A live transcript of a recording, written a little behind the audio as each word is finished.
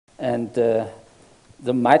And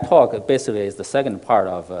my talk basically is the second part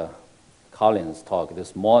of Colin's talk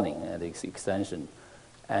this morning at the extension,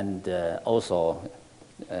 and also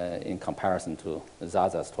in comparison to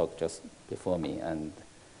Zaza's talk just before me, and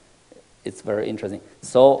it's very interesting.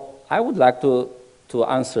 So I would like to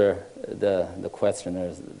answer the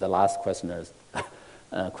questioners, the last questioners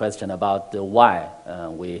question about why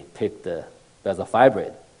we picked the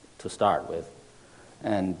bezafibrate to start with.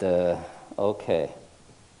 And okay,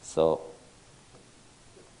 so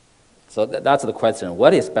that's the question.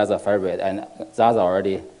 What is bezafibrate? And Zaza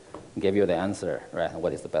already gave you the answer, right?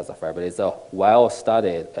 What is the bezafibrate? It's a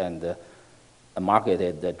well-studied and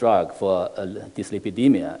marketed drug for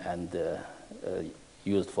dyslipidemia and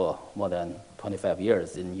used for more than 25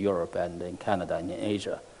 years in Europe and in Canada and in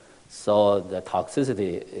Asia. So the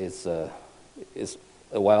toxicity is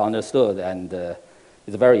well understood, and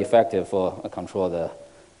it's very effective for control the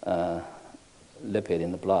lipid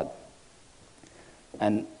in the blood.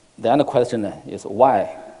 And then the question is,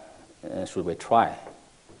 why should we try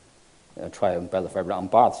bezafibrate on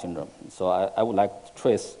Barth syndrome? So I would like to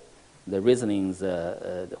trace the reasonings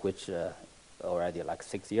which already like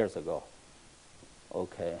 6 years ago.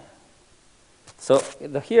 Okay. So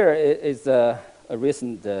here is a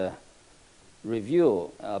recent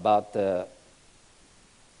review about the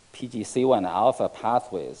PGC1 alpha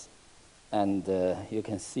pathways, and you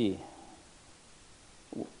can see.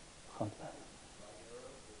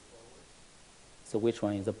 So which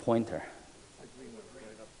one is the pointer?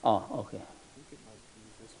 Oh, okay.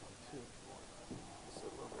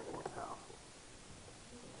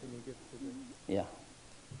 Yeah.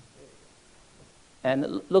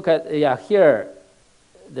 And look at, here,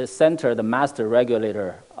 the center, the master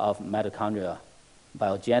regulator of mitochondria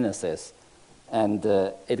biogenesis, and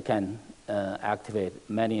it can activate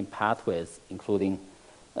many pathways, including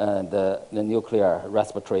the nuclear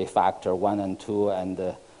respiratory factor 1 and 2, and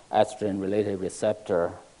the estrogen-related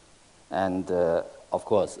receptor, and of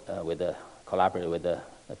course, collaborate with the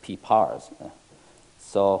PPARs.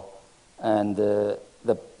 So, and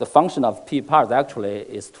the function of PPARs actually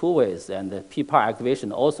is two ways, and the PPAR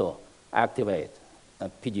activation also activate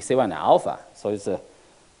PGC1 alpha. So it's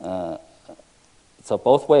so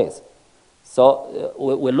both ways. So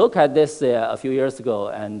we look at this a few years ago,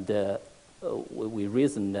 and we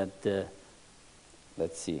reasoned that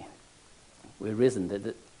let's see, we reasoned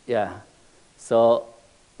that So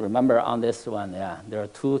remember on this one, there are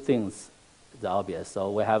two things that are obvious.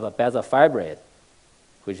 So we have a bezafibrate,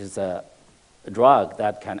 which is a drug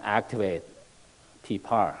that can activate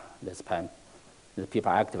PPAR, the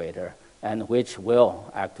PPAR activator, and which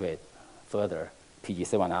will activate further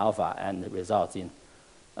PGC1 alpha and results in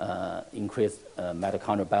increased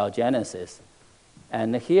mitochondrial biogenesis.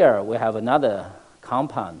 And here we have another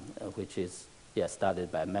compound which is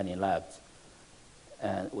studied by many labs,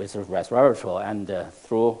 and with resveratrol, and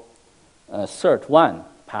through SIRT1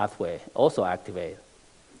 pathway also activate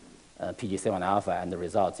PGC1 alpha and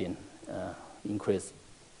results in increased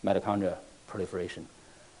mitochondrial proliferation.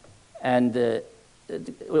 And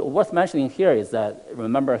worth mentioning here is that,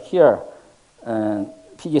 remember here,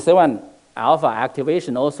 PGC1 alpha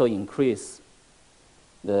activation also increase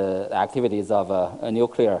the activities of a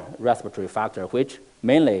nuclear respiratory factor, which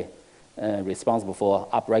mainly responsible for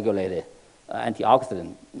upregulated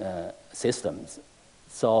antioxidant systems.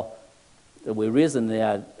 So we reason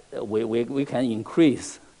that we can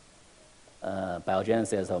increase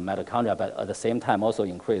biogenesis of mitochondria, but at the same time also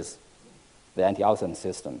increase the antioxidant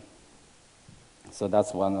system. So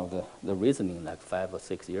that's one of the reasoning like 5 or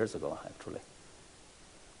 6 years ago, actually.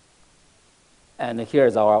 And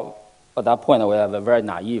here's at that point, we have a very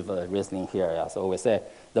naive reasoning here. So we say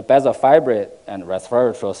the bezafibrate and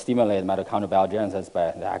resveratrol stimulate mitochondrial biogenesis by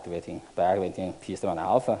activating PGC1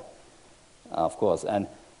 alpha, of course. And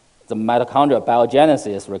the mitochondrial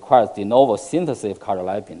biogenesis requires de novo synthesis of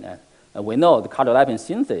cardiolipin. And we know the cardiolipin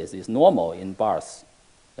synthesis is normal in Barth,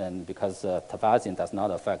 and because tafazzin does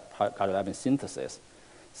not affect cardiolipin synthesis.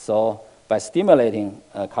 So by stimulating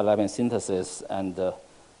cardiolipin synthesis, and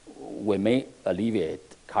we may alleviate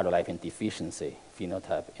cardiolipin deficiency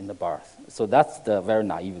phenotype in the Barth. So that's the very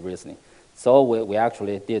naive reasoning. So we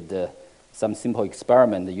actually did some simple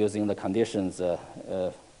experiment using the conditions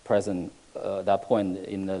present at that point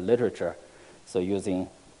in the literature. So using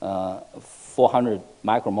 400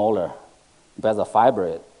 micromolar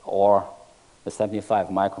bezafibrate or the 75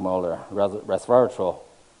 micromolar resveratrol,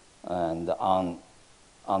 and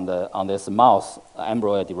on this mouse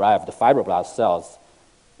embryo-derived fibroblast cells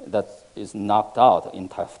that is knocked out in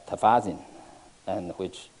tafazzin, and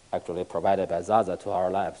which actually provided by Zaza to our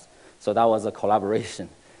labs. So that was a collaboration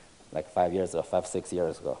like 5, 6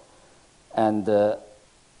 years ago. And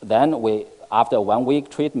then after 1 week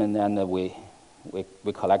treatment, and we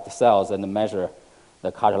collect the cells and measure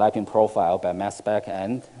the cardiolipin profile by mass spec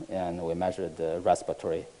and we measure the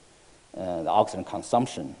respiratory, the oxygen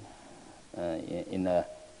consumption in a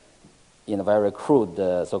very crude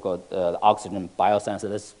so-called oxygen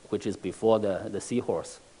biosensor, which is before the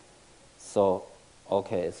seahorse. So,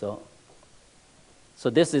 okay, so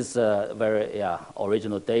this is very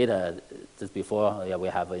original data just before we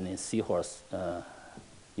have any seahorse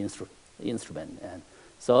instrument, and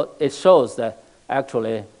so it shows that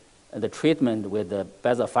actually the treatment with the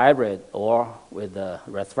bezafibrate or with the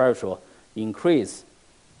resveratrol increase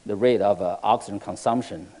the rate of oxygen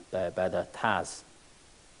consumption by the TAS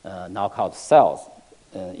knockout cells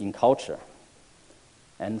in culture.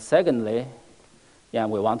 And secondly, we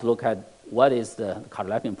want to look at what is the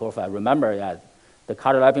cardiolipin profile. Remember that the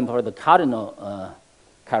cardiolipin profile, the cardinal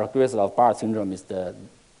characteristic of Barth syndrome is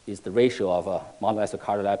the ratio of monolysis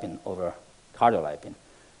cardiolipin over cardiolipin.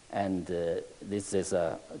 And this is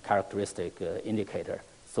a characteristic indicator.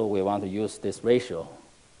 So we want to use this ratio.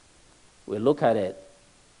 We look at it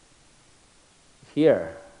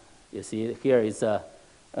here. You see, here is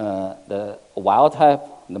the wild type,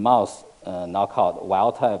 the mouse knockout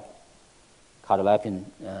wild type cardiolipin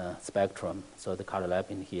spectrum. So the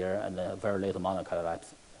cardiolipin here and the very little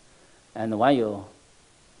monocardiolipin. And when you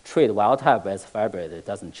treat wild type as bezafibrate, it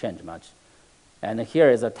doesn't change much. And here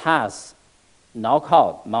is a TAS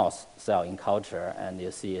knockout mouse cell in culture, and you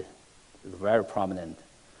see very prominent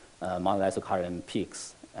monolysis cardiolipin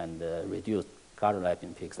peaks and reduced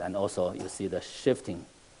cardiolipin peaks, and also you see the shifting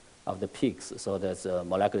of the peaks, so there's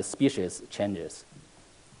molecular species changes.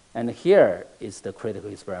 And here is the critical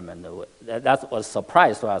experiment. That was a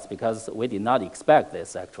surprise to us because we did not expect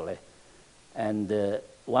this actually. And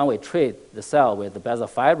when we treat the cell with the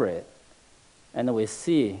bezafibrate, and we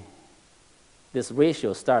see this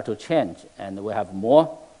ratio start to change, and we have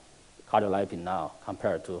more cardiolipin now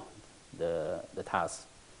compared to the TAS,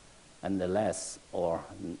 and the less, or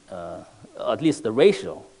at least the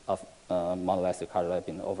ratio of monolysis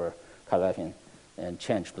cardiolipin over cardiolipin and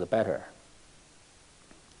change for the better.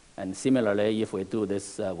 And similarly, if we do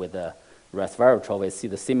this with the resveratrol, we see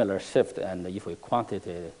the similar shift, and if we quantitate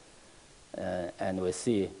it, and we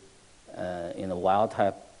see in the wild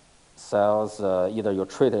type cells, either you're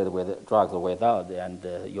treated with drugs or without, and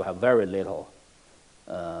you have very little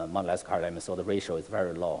monolysis cardiolipin, so the ratio is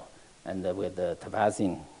very low. And with the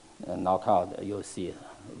tafazzin knockout, you'll see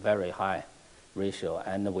very high ratio.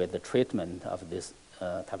 And with the treatment of this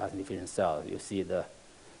tafazzin deficient cell, you see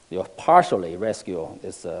you partially rescue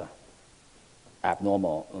this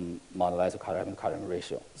abnormal monolysis cardiolipin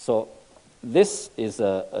ratio. So this is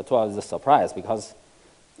to us a surprise because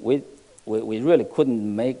we really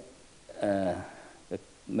couldn't make a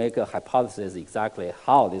hypothesis exactly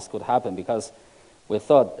how this could happen, because we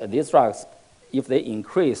thought these drugs, if they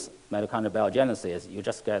increase mitochondrial biogenesis, you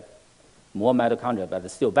just get more mitochondria, but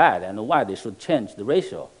it's still bad, and why they should change the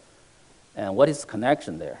ratio, and what is the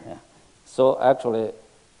connection there? Yeah. So actually,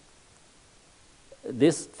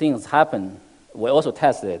 these things happen. We also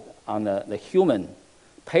tested on the human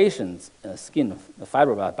patient's skin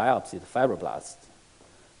fibroblast biopsy, the fibroblasts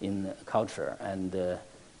in culture, and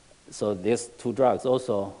so these two drugs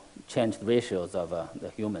also changed the ratios of the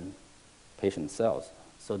human patient cells.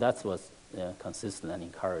 So that was consistent and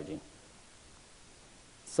encouraging.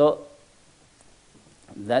 So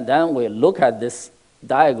then we look at this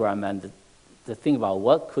diagram and to think about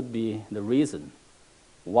what could be the reason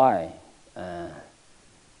why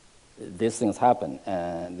these things happen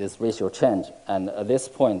and this ratio change. And at this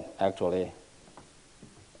point, actually,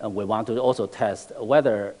 we want to also test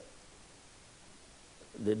whether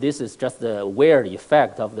this is just the weird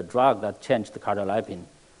effect of the drug that changed the cardiolipin,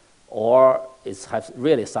 or it has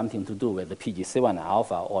really something to do with the PGC1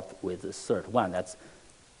 alpha or with the SIRT1.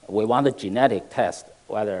 We want a genetic test,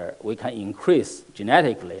 whether we can increase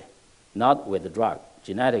genetically, not with the drug,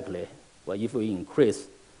 genetically, well, if we increase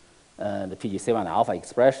the PGC1 alpha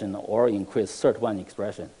expression or increase SIRT1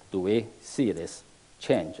 expression, do we see this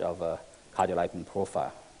change of cardiolipin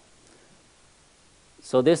profile?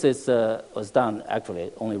 So this was done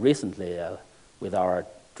actually only recently with our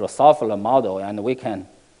Drosophila model, and we can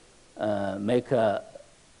make a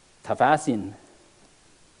tafazzin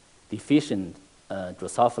deficient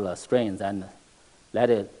Drosophila strains and let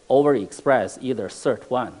it overexpress either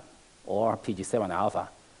SIRT1 or PGC1 alpha,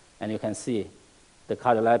 and you can see the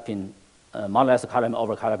cardiolipin, monolysis cardiolipin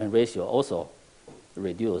over cardiolipin ratio also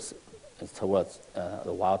reduce towards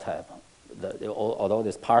the wild type, although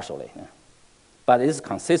it's partially. Yeah. But it is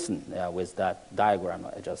consistent with that diagram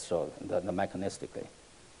I just showed, the mechanistically.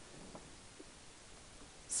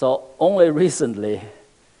 So only recently,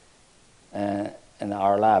 in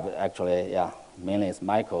our lab, actually, yeah, mainly it's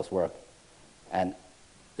Michael's work, and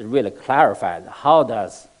it really clarified how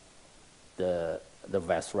does the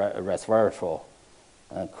resveratrol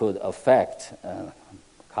could affect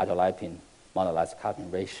cardiolipin,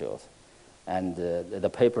 monolysocarpine ratios. And the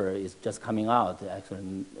paper is just coming out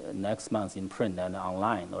actually next month in print and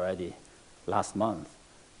online already last month.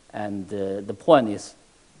 And the point is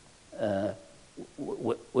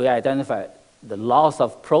we identified the loss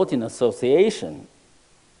of protein association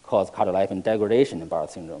caused cardiolipin degradation in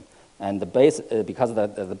Barth syndrome. And because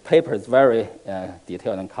the paper is very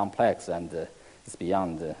detailed and complex, and it's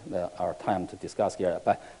beyond our time to discuss here.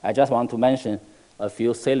 But I just want to mention a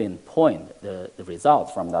few salient points, the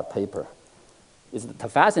results from that paper. Is the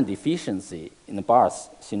tafazzin deficiency in the Barth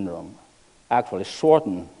syndrome actually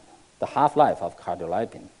shorten the half-life of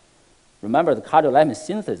cardiolipin. Remember, the cardiolipin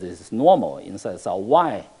synthesis is normal inside the cell.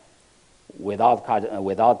 Why, without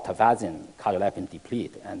tafazzin, cardiolipin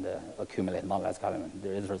deplete and accumulate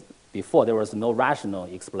monolysocarpine? Before, there was no rational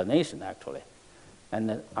explanation, actually.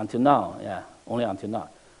 And until now, yeah, only until now,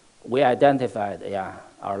 we identified, yeah,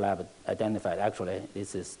 our lab identified, actually,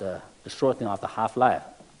 this is the shortening of the half-life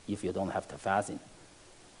if you don't have tafazzin.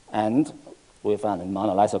 And we found that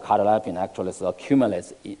monolysocarpine actually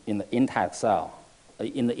accumulates in the intact cell,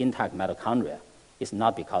 in the intact mitochondria. It's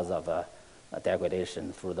not because of a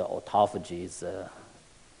degradation through the autophagies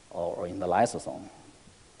or in the lysosome.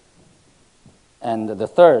 And the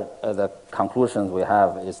third, the conclusions we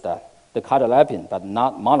have is that the cardiolipin, but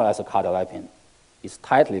not monolysocarpine, is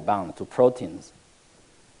tightly bound to proteins,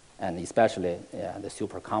 and especially the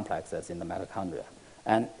supercomplexes in the mitochondria.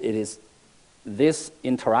 And it is this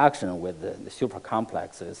interaction with the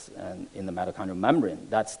supercomplexes and in the mitochondrial membrane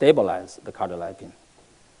that stabilize the cardiolipin.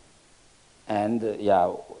 And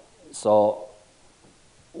so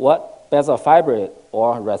what bezafibrate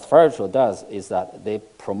or resveratrol does is that they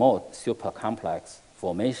promote supercomplex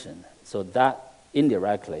formation, so that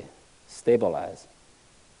indirectly stabilize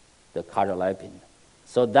the cardiolipin.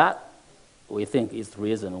 So that, we think, is the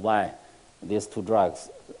reason why these two drugs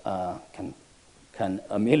can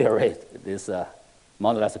ameliorate this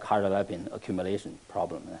monolysocarpine accumulation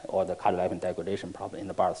problem or the cardiolipin degradation problem in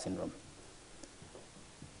the Barth syndrome.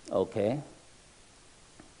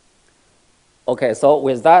 Okay, so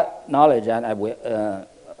with that knowledge, and a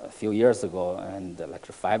few years ago, and like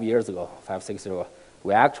 5 years ago, 5, 6 years ago,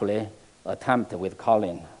 we actually attempted with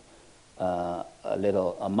Colin a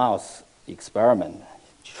mouse experiment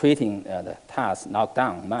treating the TAS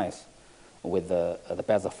knockdown mice with the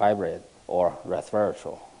bezafibrate or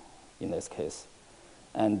resveratrol in this case.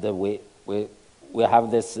 And we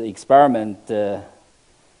have this experiment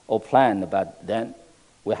all planned, but then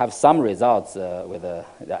we have some results with the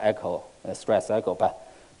echo, stress echo,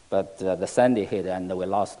 but the Sandy hit and we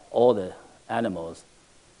lost all the animals.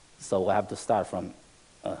 So we have to start from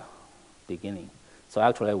beginning. So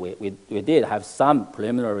actually we did have some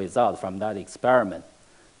preliminary results from that experiment,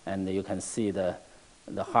 and you can see the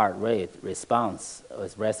heart rate response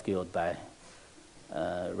was rescued by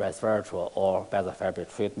resveratrol or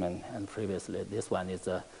bezafibrate treatment, and previously this one is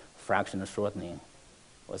a fraction shortening,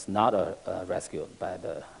 was not rescued by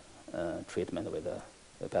the treatment with the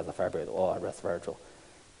bezafibrate or resveratrol.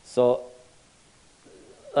 So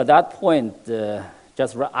at that point,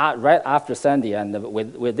 just right after Sandy, and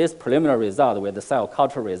with this preliminary result, with the cell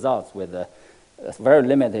culture results, with the very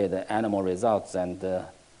limited animal results, and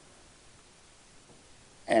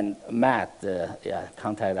Matt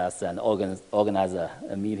contacted us and organized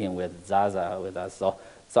a meeting with Zaza with us. So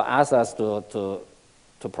asked us to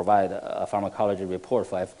provide a pharmacology report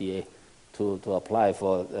for FDA to apply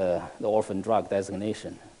for the orphan drug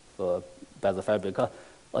designation for bezafibrate. Because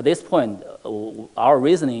at this point, our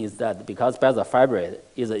reasoning is that because bezafibrate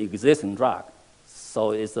is an existing drug,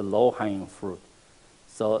 so it's a low-hanging fruit.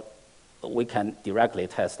 So we can directly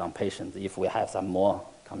test on patients if we have some more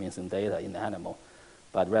convincing data in the animal.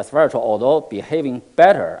 But resveratrol, although behaving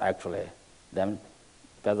better actually than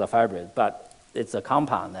bezafibrate, but it's a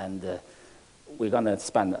compound, and we're going to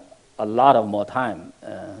spend a lot of more time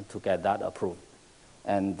to get that approved.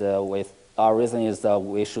 And with our reason is that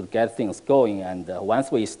we should get things going, and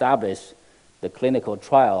once we establish the clinical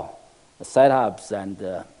trial setups,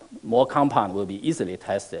 and more compound will be easily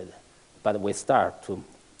tested, but we start to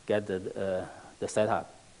get the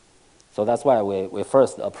setup. So that's why we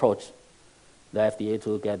first approach the FDA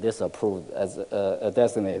to get this approved as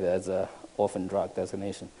designated as an orphan drug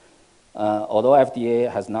designation. Although FDA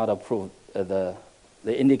has not approved the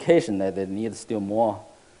indication that they need still more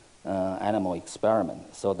animal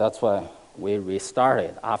experiment. So that's why we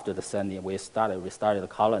restarted after the sending. We restarted the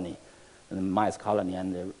colony, the mice colony,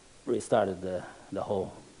 and restarted the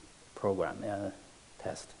whole program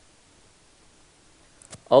test.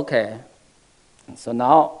 Okay, so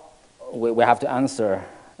now we have to answer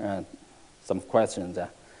some questions.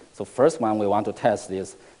 So first one we want to test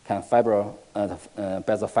is, can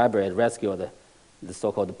bezafibrate rescue the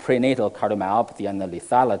so-called prenatal cardiomyopathy and the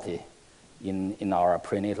lethality in our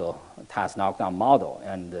prenatal TAS knockdown model,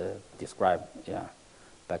 and described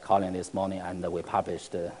by Colin this morning, and we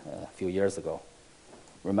published a few years ago.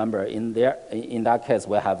 Remember, in that case,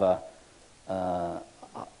 we have a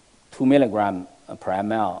 2 milligram per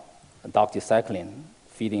ml doxycycline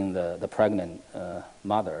feeding the pregnant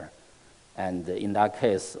mother, and in that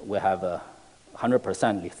case, we have a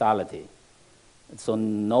 100% lethality. So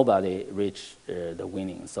nobody reached the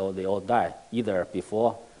weaning. So they all die either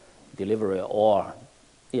before delivery or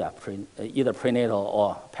either prenatal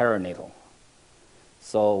or perinatal.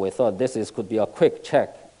 So we thought this could be a quick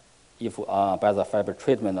check if bezafibrate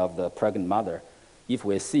treatment of the pregnant mother. If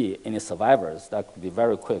we see any survivors, that could be a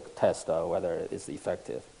very quick test of whether it's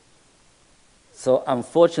effective. So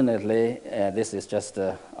unfortunately, this is just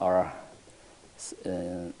our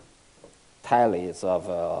tallies of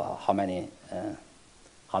how many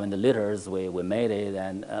liters we made it,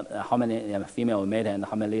 and how many female we made it, and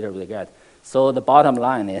how many liters we get. So the bottom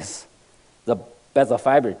line is the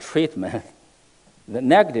bezafibrate treatment, the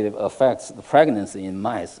negative affects the pregnancy in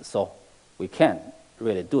mice. So we can't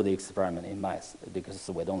really do the experiment in mice because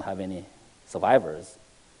we don't have any survivors.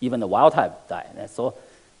 Even the wild type died. And so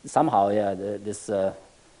somehow, this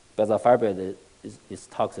bezafibrate is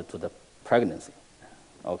toxic to the pregnancy.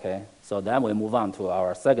 Okay, so then we move on to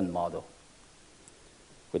our second model,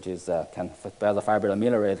 which is can bezafibrate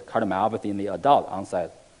ameliorate cardiomyopathy in the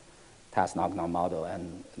adult-onset TAS knockdown model.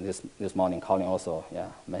 And this morning, Colin also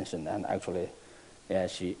mentioned, and actually,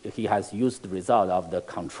 he has used the result of the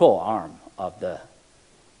control arm of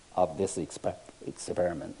this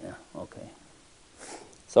experiment. Okay.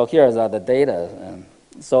 So here's the data.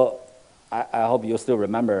 So I hope you still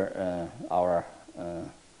remember our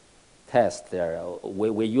test there.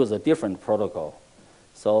 We use a different protocol.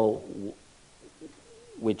 So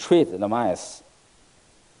we treat the mice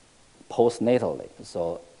postnatally.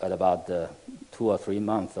 So at about 2 or 3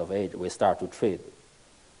 months of age, we start to treat.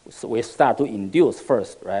 So we start to induce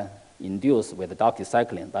first, right? Induce with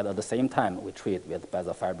doxycycline, but at the same time, we treat with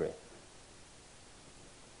bezafibrate.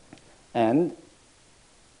 And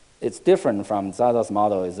it's different from Zaza's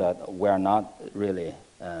model is that we're not really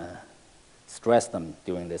stress them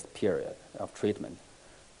during this period of treatment.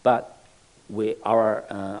 But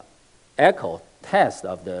our echo test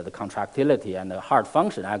of the contractility and the heart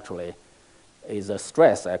function actually is a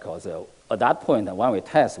stress echo. So at that point, when we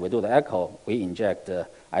test, we do the echo, we inject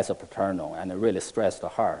isoprosternol and really stress the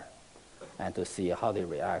heart and to see how they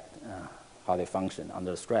react, how they function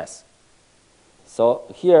under stress. So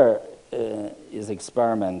here is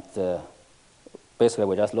experiment. Basically,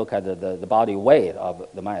 we just look at the body weight of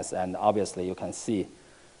the mice, and obviously you can see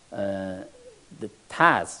the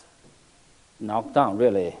TAS knockdown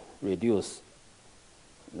really reduce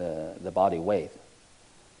the body weight.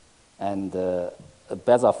 And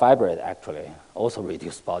bezafibrate actually also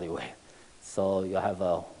reduce body weight. So you have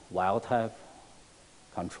a wild type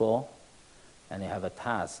control, and you have a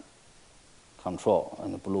TAS control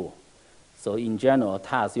in the blue. So in general,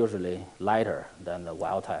 TAS usually lighter than the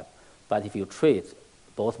wild type. But if you treat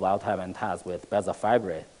both wild type and TAS with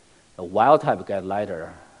bezafibrate, the wild type get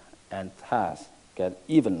lighter and TAS get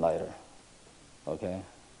even lighter. Okay?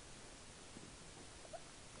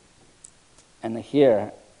 And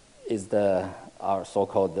here is our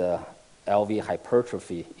so-called LV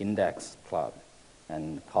hypertrophy index plot.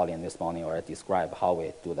 And Colin this morning already described how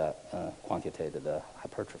we do that quantitative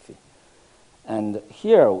hypertrophy. And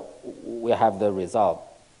here we have the result,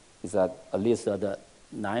 is that at least at the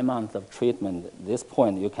 9 months of treatment, at this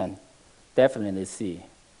point you can definitely see,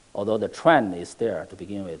 although the trend is there to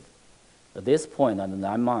begin with, at this point at the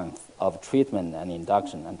 9 months of treatment and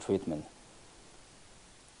induction and treatment.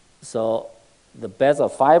 So the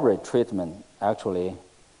bezafibrate treatment actually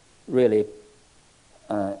really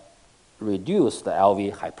reduced the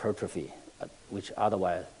LV hypertrophy, which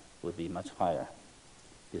otherwise would be much higher.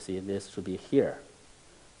 You see, this should be here.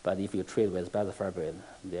 But if you treat with bezafibrate,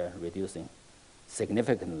 they're reducing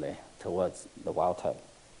significantly towards the wild type.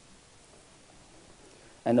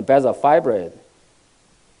 And the bezafibrate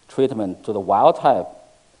treatment to the wild type,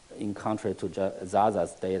 in contrary to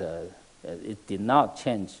Zaza's data, it did not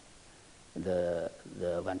change the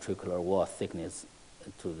ventricular wall thickness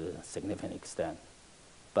to the significant extent.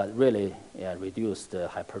 but really reduce the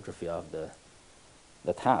hypertrophy of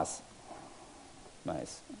the TAS.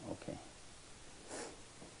 Nice, okay.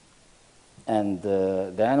 And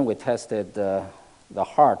then we tested the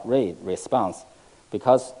heart rate response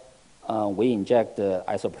because we inject the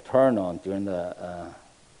isoproterenol during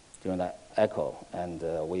the echo, and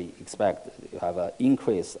we expect to have an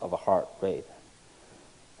increase of a heart rate.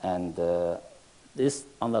 And this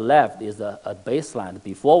on the left is a baseline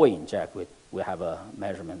before we inject. We have a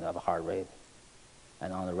measurement of heart rate,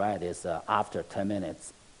 and on the right is after 10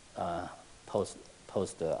 minutes post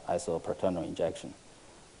isoproterenol injection.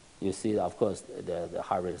 You see, of course, the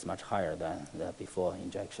heart rate is much higher than the before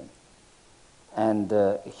injection. And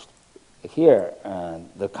here,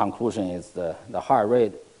 the conclusion is the heart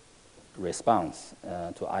rate response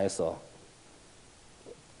to ISO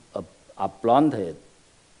are blunted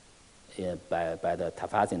by the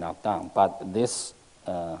tafazzin knockdown, but this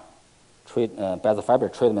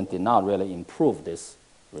bezafibrate treatment did not really improve this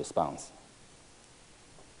response.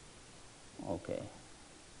 Okay.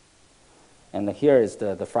 And here is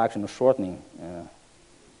the fractional shortening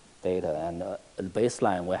data. And the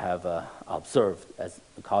baseline we have observed, as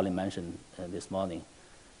Colin mentioned this morning,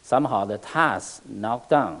 somehow the TAS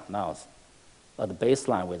knockdown mouse at the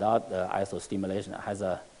baseline without the ISO stimulation has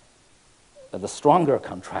the stronger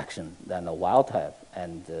contraction than the wild type.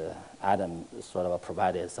 And Adam sort of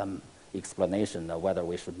provided some explanation of whether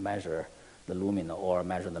we should measure the lumen or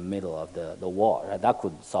measure the middle of the wall. Right? That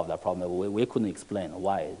could solve that problem. We couldn't explain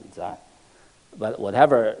why it's that. But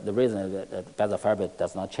whatever the reason, the bezafibrate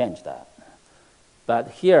does not change that. But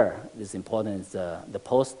here, it's important is the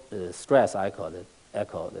post-stress echo,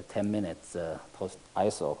 the 10 minutes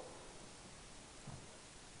post-ISO.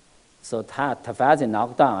 So tafazzin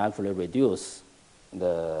knockdown actually reduced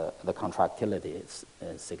the contractility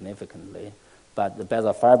significantly, but the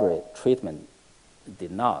bezafibrate treatment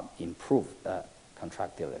did not improve that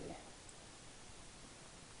contractility.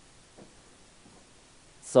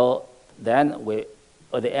 So then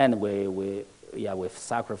at the end, we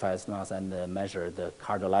sacrificed mouse and measured the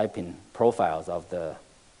cardiolipin profiles of the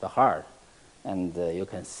heart, and you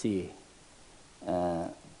can see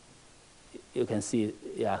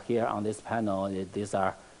here on this panel, these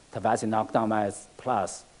are tafazzin knockdown mice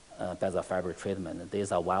plus bezafibrate treatment.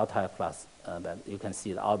 These are wild type plus, but you can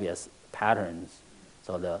see the obvious patterns.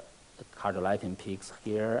 So the cardiolipin peaks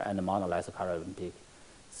here and the monolysis cardiolipin peak.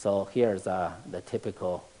 So here's the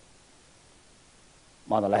typical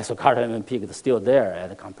monolysis cardiolipin peak is still there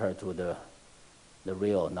and compared to the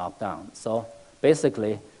real knockdown. So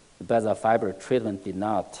basically, the bezafibrate treatment did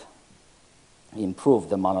not improve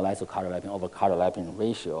the monolysis cardiolipin over cardiolipin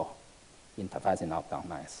ratio in tafazzin knockdown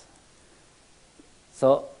mice.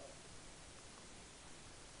 So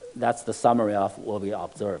that's the summary of what we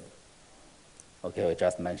observed. Okay, we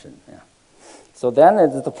just mentioned. Yeah. So then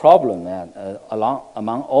it's the problem,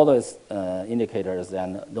 among all those indicators,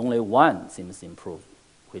 and only one seems improved,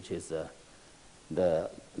 which is the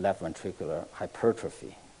left ventricular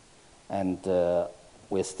hypertrophy. And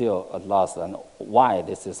we're still at loss on why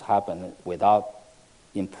this has happened without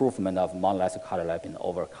improvement of monolysis cardiolipin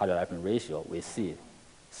over cardiolipin ratio. We see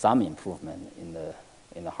some improvement in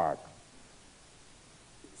the heart.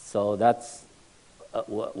 So that's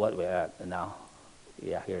what we're at now.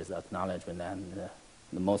 Yeah, here's the acknowledgement, and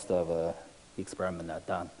the most of the experiments are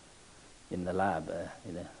done in the lab,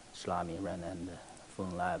 in the Mindong Ren and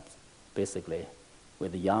Fung labs, basically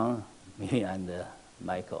with Yang, me, and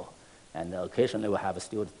Michael. And occasionally we have a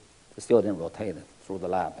student rotate through the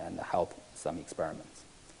lab and help some experiments.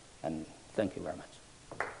 And thank you very much.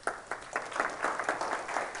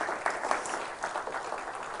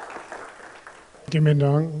 Thank you,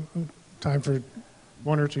 Mindong. Time for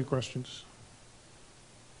one or two questions.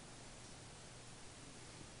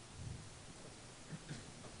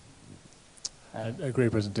 A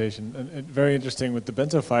great presentation, and very interesting with the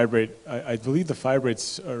bezafibrate. I believe the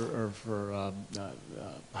fibrates are for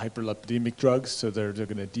hyperlipidemic drugs, so they're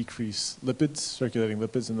going to decrease lipids, circulating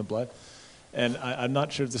lipids in the blood. And I'm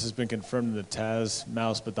not sure if this has been confirmed in the TAS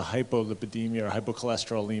mouse, but the hypolipidemia or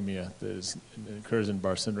hypocholesterolemia that occurs in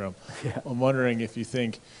Barth syndrome. Yeah. I'm wondering if you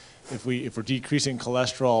think if we're decreasing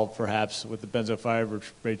cholesterol, perhaps with the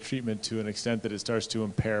bezafibrate treatment to an extent that it starts to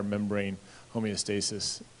impair membrane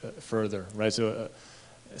homeostasis further, right? So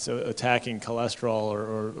attacking cholesterol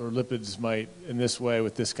or lipids might, in this way,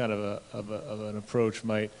 with this kind of an approach,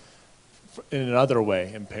 might, in another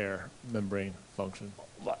way, impair membrane function.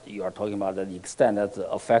 Well, you are talking about the extent that's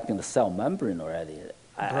affecting the cell membrane already.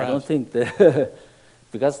 I don't think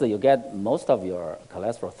because you get most of your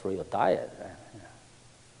cholesterol through your diet. Right?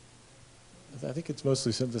 I think it's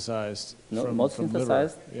mostly synthesized from most liver.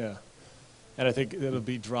 synthesized? Yeah. And I think it'll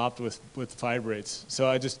be dropped with fibrates.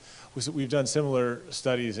 So we've done similar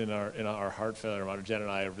studies in our heart failure model, Jen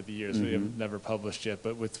and I, over the years. We have never published yet,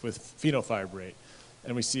 but with phenofibrate.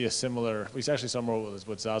 And we see a similar, we actually saw more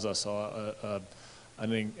what Zaza saw,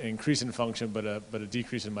 an increase in function, but a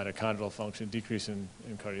decrease in mitochondrial function, decrease in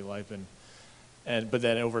cardiolipin. But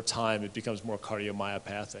then over time, it becomes more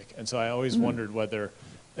cardiomyopathic. And so I always wondered whether,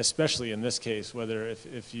 especially in this case, whether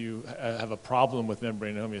if you have a problem with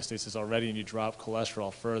membrane homeostasis already and you drop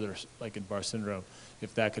cholesterol further, like in Barth syndrome,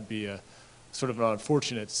 if that could be a sort of an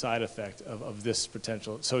unfortunate side effect of this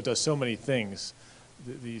potential. So it does so many things,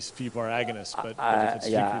 these PPAR agonists, but if it's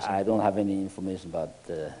decreasing. I don't have any information about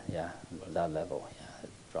that level,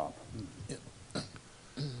 drop.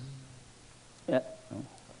 Yeah.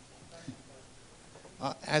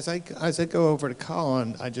 As I go over to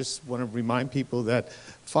Colin, I just want to remind people that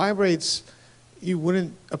fibrates, you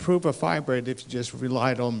wouldn't approve a fibrate if you just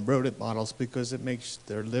relied on rodent models because it makes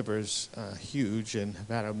their livers huge and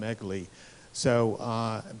hepatomegaly. So,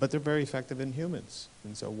 but they're very effective in humans.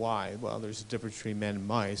 And so why? Well, there's a difference between men and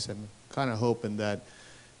mice. I'm kind of hoping that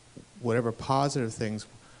whatever positive things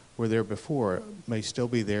were there before may still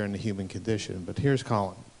be there in the human condition. But here's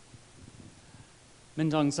Colin.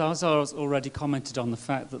 Mindong, Zaza has already commented on the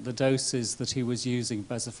fact that the doses that he was using,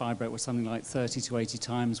 bezafibrate, were something like 30 to 80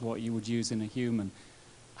 times what you would use in a human.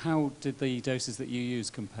 How did the doses that you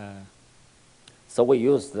used compare? So we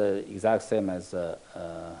use the exact same as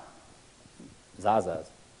Zaza's,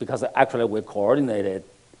 because actually we coordinated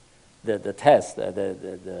the test,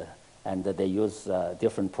 and they use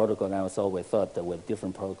different protocols, and so we thought that with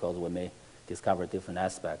different protocols we may discover different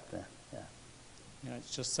aspects. Yeah,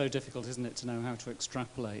 it's just so difficult, isn't it, to know how to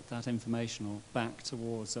extrapolate that information or back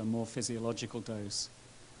towards a more physiological dose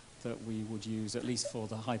that we would use, at least for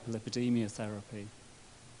the hyperlipidemia therapy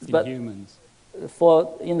in humans.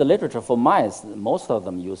 In the literature for mice, most of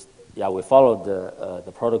them use, we followed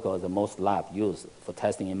the protocol that most labs use for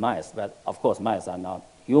testing in mice, but of course mice are not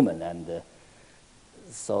human, and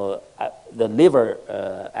so the liver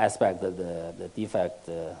aspect of the defect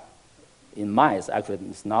in mice actually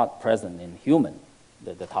is not present in human.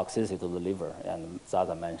 The toxicity to the liver, and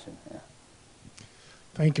Zaza mentioned. Yeah.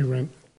 Thank you, Ren.